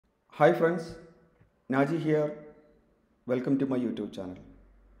Hi friends, Naji here. Welcome to my YouTube channel.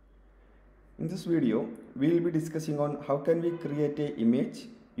 In this video, we will be discussing on how can we create an image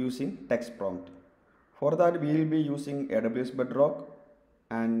using text prompt. For that, we will be using AWS Bedrock,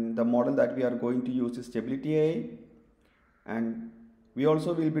 and the model that we are going to use is Stable AI. And we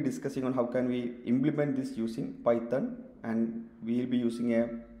also will be discussing on how can we implement this using Python, and we will be using a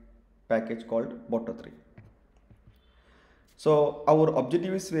package called Boto3. So our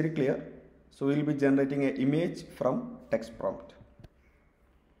objective is very clear. So we will be generating an image from text prompt.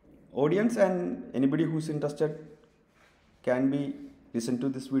 Audience and anybody who's interested can be listen to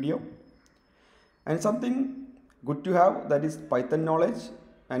this video. And something good to have, that is Python knowledge.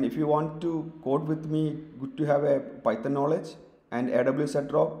 And if you want to code with me, good to have a Python knowledge and AWS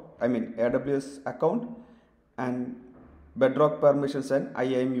AWS account and Bedrock permissions and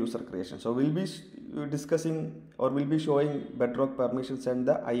IAM user creation. So we'll be discussing or we'll be showing Bedrock permissions and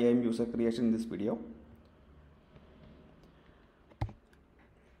the IAM user creation in this video.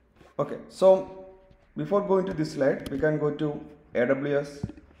 Okay, so before going to this slide, we can go to AWS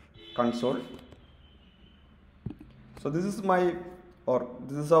Console. So this is our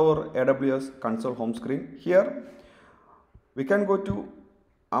AWS Console home screen. Here we can go to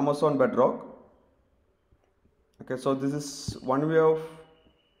Amazon Bedrock. Okay, so this is one way of,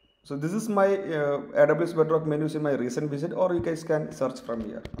 so this is my AWS Bedrock menus in my recent visit, or you guys can search from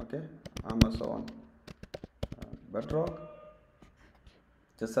here. Okay, Amazon Bedrock,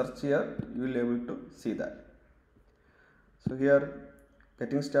 just search here, you will be able to see that. So here,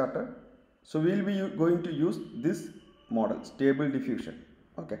 getting started. So we will be going to use this model, Stable Diffusion.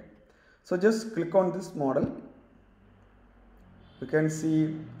 Okay, so just click on this model. You can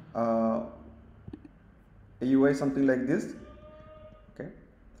see a UI something like this. Okay,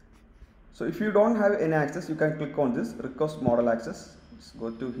 so if you don't have any access, you can click on this request model access. Just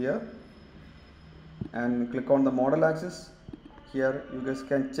go to here and click on the model access. Here you guys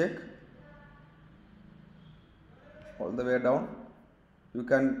can check all the way down. You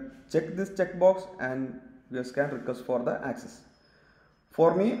can check this checkbox and you guys can request for the access.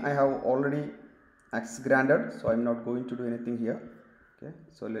 For me, I have already access granted, so I'm not going to do anything here. Okay,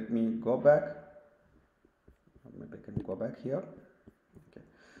 so let me go back. Maybe I can go back here. Okay,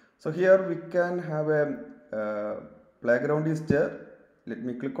 so here we can have a playground is there. Let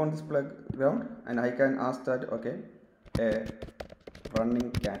me click on this playground and I can ask that, okay, a running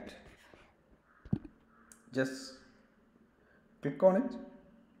cat. Just click on it.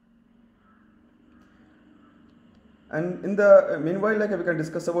 And in the meanwhile, like we can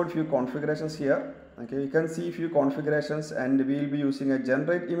discuss about few configurations here. Okay, you can see few configurations and we will be using a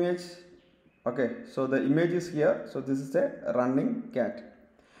generate image. Okay, so the image is here. So this is a running cat.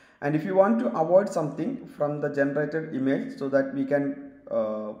 And if you want to avoid something from the generated image, so that we can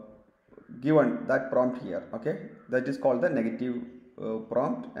given that prompt here. Okay, that is called the negative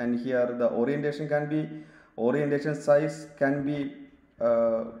prompt. And here the orientation can be, orientation size can be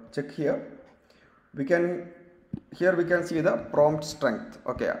checked here. We can, here we can see the prompt strength.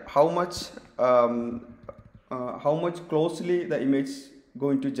 Okay, how much closely the image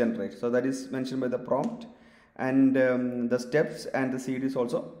going to generate. So that is mentioned by the prompt, and the steps and the seed is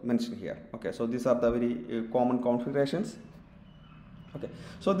also mentioned here. Okay, so these are the very common configurations. Okay,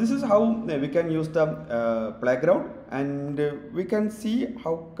 so this is how we can use the playground, and we can see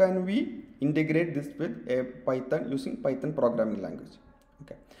how can we integrate this with a Python using Python programming language.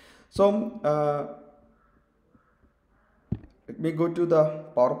 Okay, so let me go to the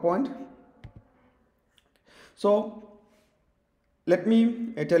PowerPoint. So let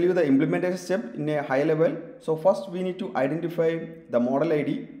me tell you the implementation step in a high level. So first we need to identify the model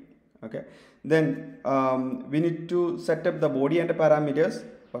ID. Okay, then we need to set up the body and the parameters.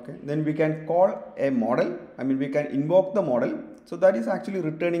 Okay, then we can call a model. We can invoke the model. So that is actually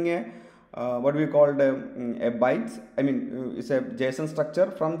returning a what we call a bytes. It's a JSON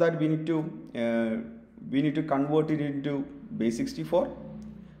structure. From that we need to convert it into base64.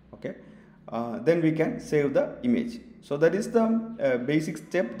 Okay, then we can save the image. So that is the basic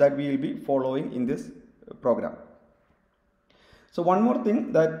step that we will be following in this program. So one more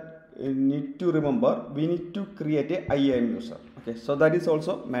thing that you need to remember, we need to create a IAM user. Okay, so that is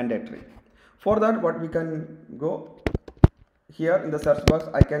also mandatory. For that, what we can go here in the search box,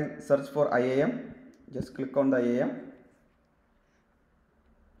 I can search for IAM. Just click on the IAM.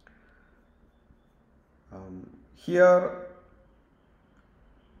 Here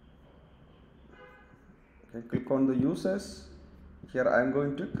click on the users. Here I am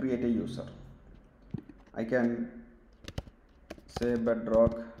going to create a user. I can say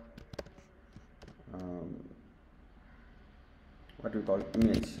Bedrock what we call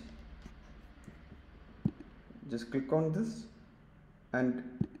image. just click on this and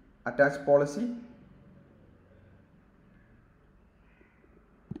attach policy.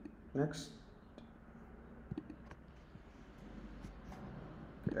 Next,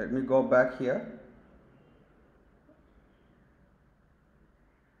 let me go back here.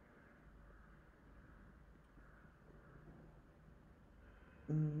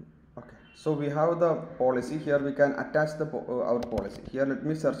 Okay, so we have the policy here. We can attach the our policy here. Let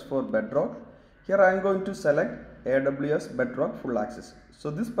me search for Bedrock. Here I am going to select AWS Bedrock full access.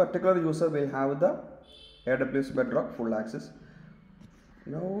 So this particular user will have the AWS Bedrock full access.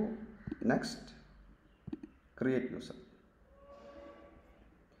 Now next, create user.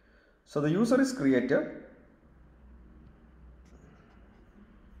 So the user is created.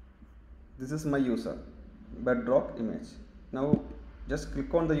 This is my user, Bedrock image. Now just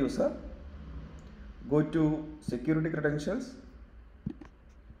click on the user, go to security credentials.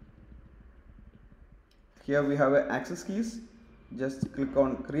 Here we have access keys. Just click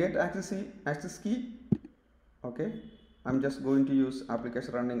on create access key. Okay, I'm just going to use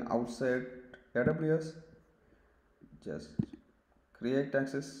application running outside AWS. Just create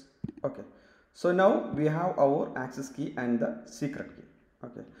access. Okay, so now we have our access key and the secret key.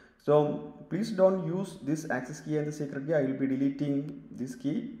 Okay, so please don't use this access key and the secret key. I will be deleting this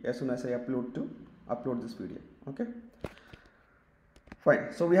key as soon as I upload this video. Okay,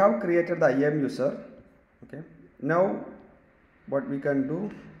 fine. So we have created the IAM user. Okay, now what we can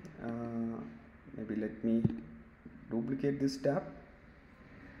do, maybe let me duplicate this tab.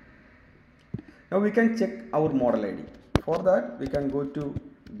 Now we can check our model ID. For that we can go to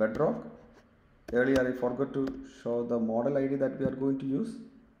Bedrock. Earlier I forgot to show the model ID that we are going to use.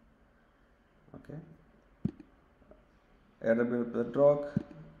 Okay, AWS Bedrock,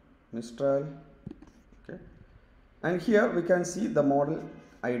 Mistral. Okay, and here we can see the model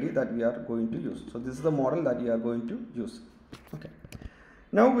ID that we are going to use. So this is the model that we are going to use. Okay,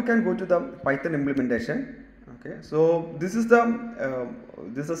 now we can go to the Python implementation. Okay, so this is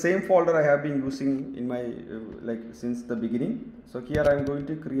the same folder I have been using in my since the beginning. So here I am going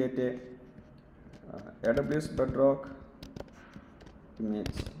to create a AWS Bedrock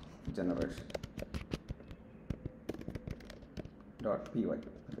image generation .py. Okay,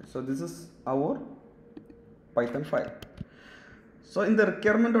 so this is our Python file. So in the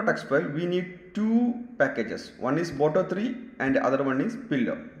requirement.txt file we need two packages. One is Boto3 and the other one is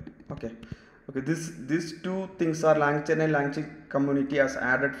Pillow. Okay, these two things are LangChain and LangChain community has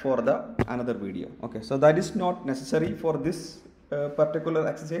added for the another video. Okay, so that is not necessary for this particular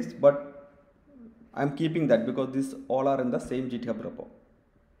exercise, but I am keeping that because these all are in the same GitHub repo.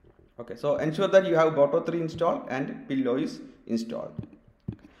 Okay, so ensure that you have Boto3 installed and Pillow is installed.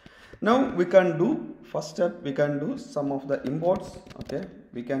 Now we can do first step. We can do some of the imports. Okay,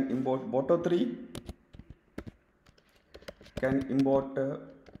 we can import Boto3, can import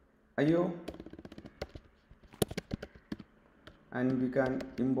IO, and we can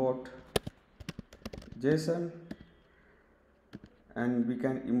import JSON, and we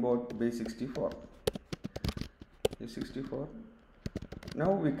can import base64.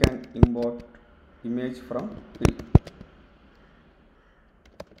 Now we can import image from Pillow.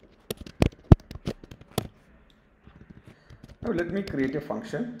 Now let me create a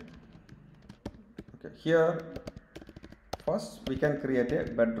function. Okay, here first we can create a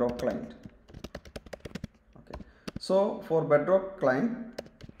Bedrock client. Okay, so for Bedrock client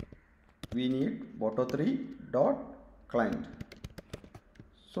we need Boto3.client.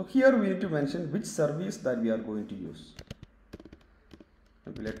 So here we need to mention which service that we are going to use.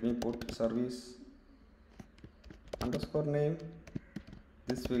 Maybe let me put service underscore name.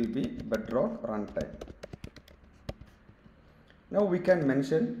 This will be Bedrock runtime. Now we can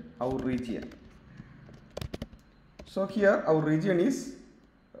mention our region. So here our region is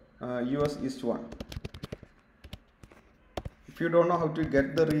US East 1. If you don't know how to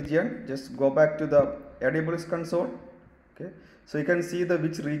get the region, just go back to the AWS console. Okay, so you can see the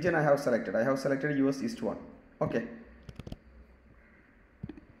which region I have selected. I have selected US East 1. Okay,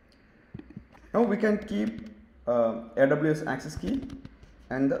 now we can keep AWS access key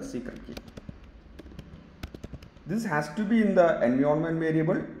and the secret key. This has to be in the environment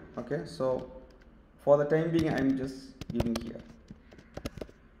variable. Okay, so for the time being I am just giving here.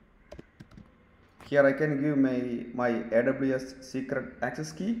 Here I can give my AWS secret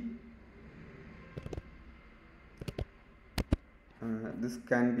access key. This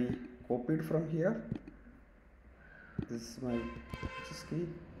can be copied from here. This is my access key.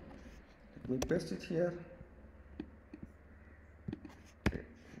 Let me paste it here.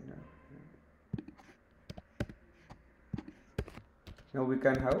 Now we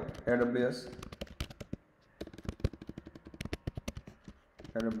can have AWS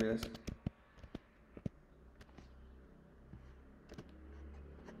AWS.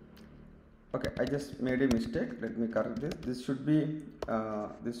 Okay, I just made a mistake. Let me correct this. This should be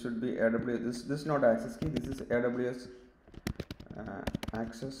AWS. This is not access key. This is AWS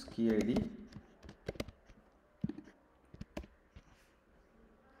access key ID.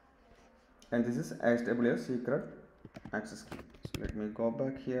 And this is AWS secret access key. So let me go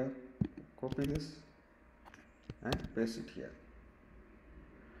back here, copy this and paste it here.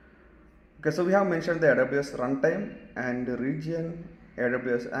 Okay, so we have mentioned the AWS runtime and region,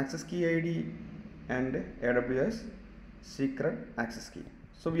 AWS access key ID and AWS secret access key.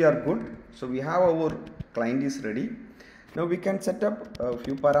 So we are good. So we have our client is ready. Now we can set up a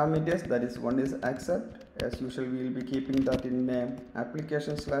few parameters. That is, one is accept. As usual, we will be keeping that in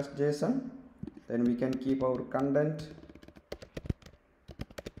application/JSON. Then we can keep our content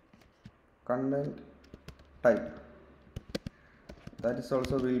type. That is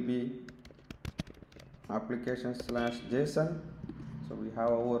also will be application/JSON. So we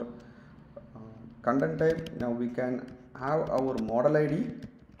have our content type. Now we can have our model ID.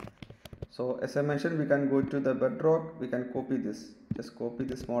 So as I mentioned, we can go to the Bedrock. We can copy this. Just copy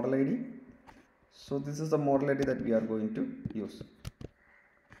this model ID. So this is the model ID that we are going to use.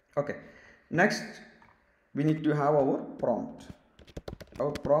 Okay. Next, we need to have our prompt.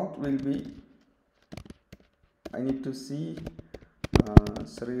 Our prompt will be, I need to see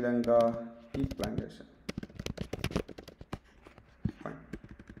Sri Lanka tea plantation. Fine.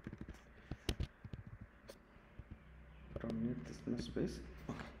 I don't need this much space.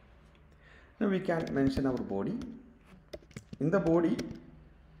 Okay. Now we can mention our body. In the body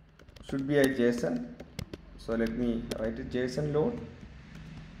should be a JSON. So let me write a JSON load.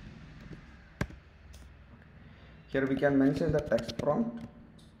 Here we can mention the text prompt.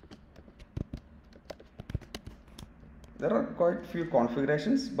 There are quite few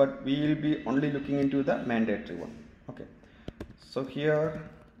configurations, but we will be only looking into the mandatory one. Okay. So here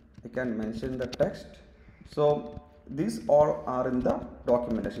we can mention the text. So these all are in the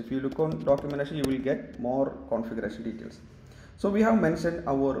documentation. If you look on documentation, you will get more configuration details. So we have mentioned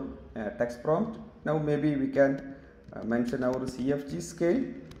our text prompt. Now maybe we can mention our CFG scale.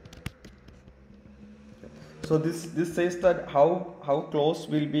 So this says that how close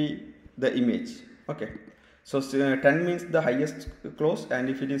will be the image. Okay. So 10 means the highest close, and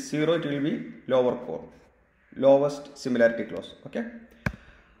if it is 0, it will be lowest similarity close. Okay.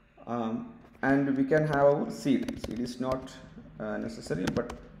 And we can have our seed. Seed is not necessary,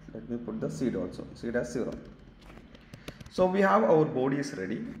 but let me put the seed also. Seed as 0. So we have our body is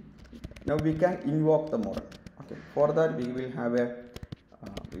ready. Now we can invoke the model. Okay. For that we will have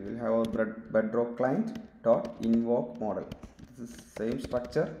our Bedrock client dot invoke model. This is same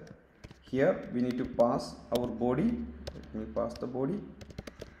structure. Here we need to pass our body. Let me pass the body,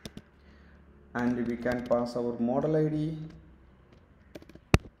 and we can pass our model ID.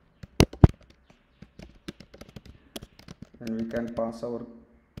 And we can pass our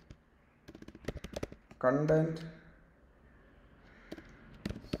content.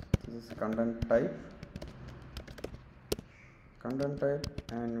 This is content type,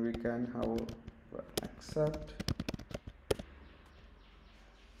 and we can have accept.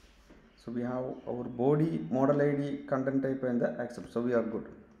 So we have our body, model ID, content type, and the accept. So we are good.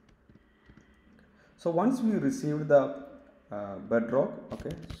 So once we receive the Bedrock,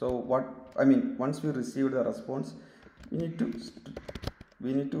 okay. So once we receive the response, we need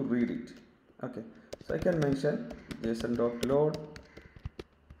to read it. Okay. So I can mention JSON.load.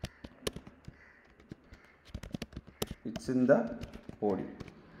 It's in the body.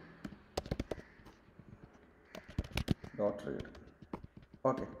 .read.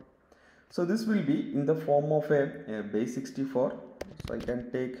 Okay. So this will be in the form of a base64. So I can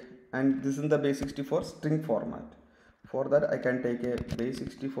take, and this is in the base64 string format. For that I can take a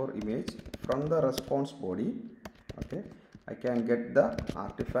base64 image from the response body. Okay. I can get the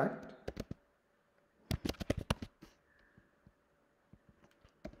artifact.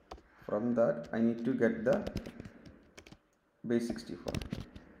 From that I need to get the base64.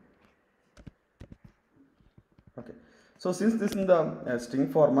 Okay. So since this is in the string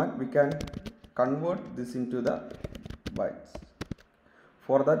format, we can convert this into the bytes.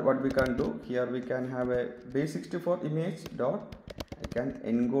 For that, what we can do, here we can have a base64 image dot, I can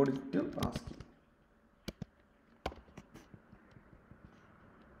encode it to ASCII.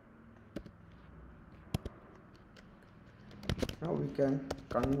 Now we can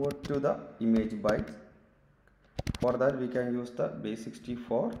convert to the image bytes. For that we can use the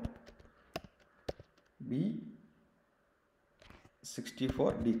base64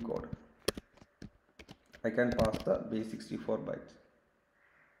 B64 decode. I can pass the base64 bytes.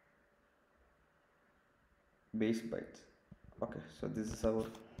 base bytes. Okay, so this is our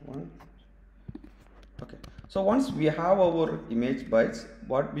one. Okay, so once we have our image bytes,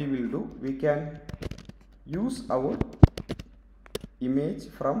 what we will do, we can use our image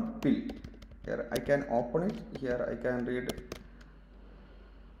from pill. Here I can open it. Here I can read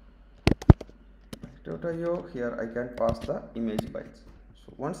 .io. Here I can pass the image bytes.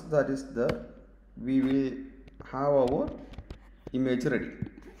 So once that is there, we will have our image ready.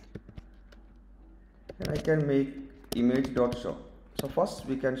 And I can make image.show. So first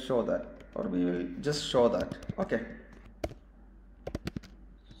we can show that, or we will just show that. Okay,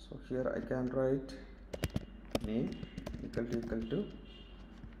 so here I can write name equal to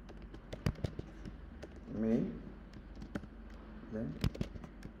main, then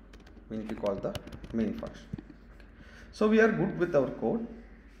we need to call the main function. So we are good with our code.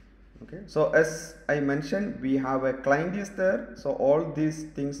 Okay, so as I mentioned, we have a client is there, so all these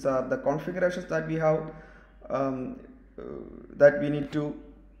things are the configurations that we have that we need to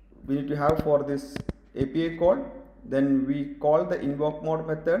have for this API call. Then we call the invoke mode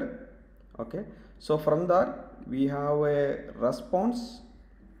method. Okay, so from that we have a response.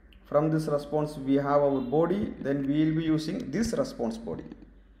 From this response we have our body, then we will be using this response body.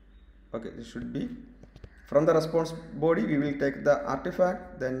 Okay, this should be from the response body. We will take the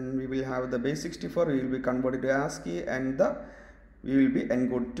artifact, then we will have the base 64, we will be converted to ASCII, and we will be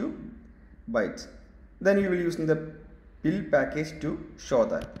encoded to bytes. Then we will use the pill package to show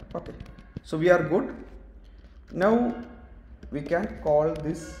that. Okay, so we are good. Now we can call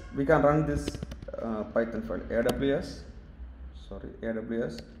this, we can run this Python file, AWS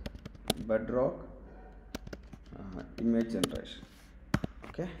Bedrock image generation.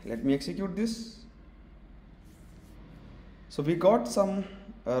 Okay, let me execute this. So we got some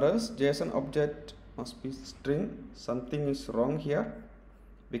errors. JSON object must be string. Something is wrong here.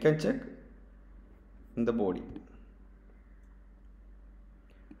 We can check in the body.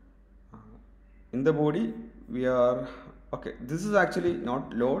 In the body we are okay. This is actually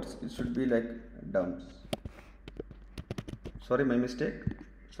not loads. It should be like dumps. Sorry, my mistake.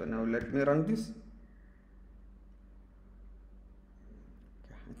 So now let me run this.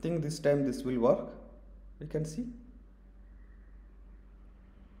 I think this time this will work. We can see.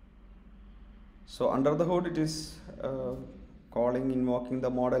 So under the hood it is calling, invoking the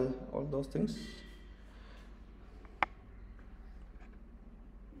model, all those things.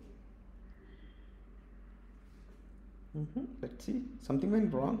 Let's see, something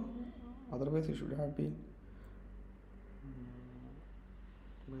went wrong, otherwise it should have been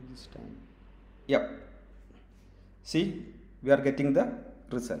by this time. Yep, see, we are getting the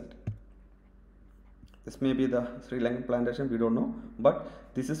result. This may be the Sri Lankan plantation, we don't know, but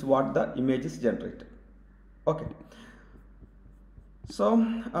this is what the image is generated. Okay, so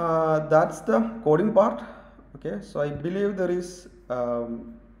that's the coding part. Okay, so I believe there is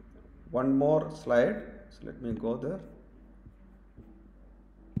one more slide, so let me go there.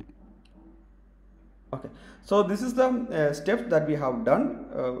 Okay, so this is the steps that we have done.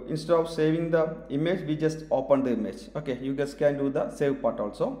 Instead of saving the image, we just open the image. Okay, you guys can do the save part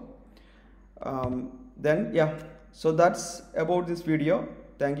also. Then yeah, so that's about this video.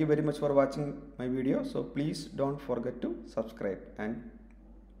 Thank you very much for watching my video. So please don't forget to subscribe and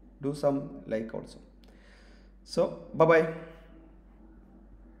do some like also. So bye bye.